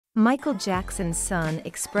Michael Jackson's son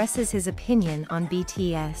expresses his opinion on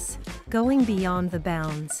BTS, going beyond the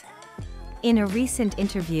bounds. In a recent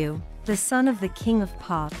interview, the son of the King of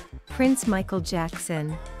Pop, Prince Michael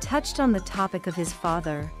Jackson, touched on the topic of his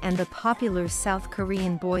father and the popular South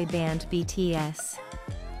Korean boy band BTS.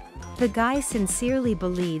 The guy sincerely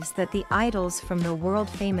believes that the idols from the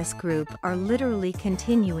world-famous group are literally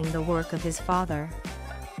continuing the work of his father.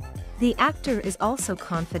 The actor is also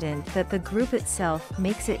confident that the group itself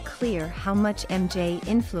makes it clear how much MJ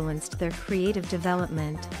influenced their creative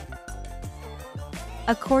development.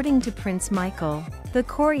 According to Prince Michael, the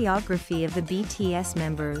choreography of the BTS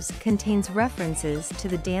members contains references to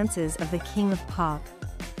the dances of the King of Pop.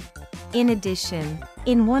 In addition,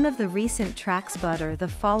 in one of the recent tracks Butter, the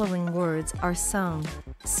following words are sung: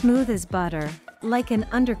 "Smooth as butter, like an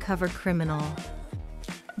undercover criminal."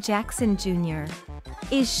 Jackson Jr.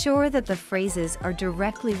 is sure that the phrases are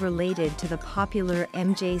directly related to the popular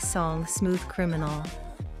MJ song Smooth Criminal.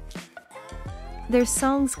 Their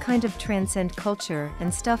songs kind of transcend culture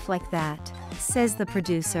and stuff like that, says the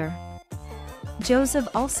producer. Joseph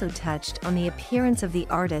also touched on the appearance of the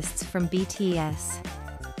artists from BTS.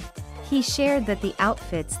 He shared that the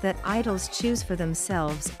outfits that idols choose for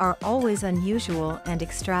themselves are always unusual and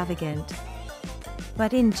extravagant.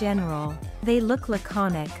 But in general, they look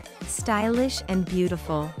laconic, stylish and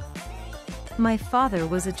beautiful. "My father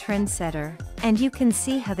was a trendsetter, and you can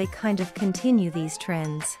see how they kind of continue these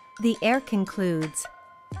trends," the heir concludes.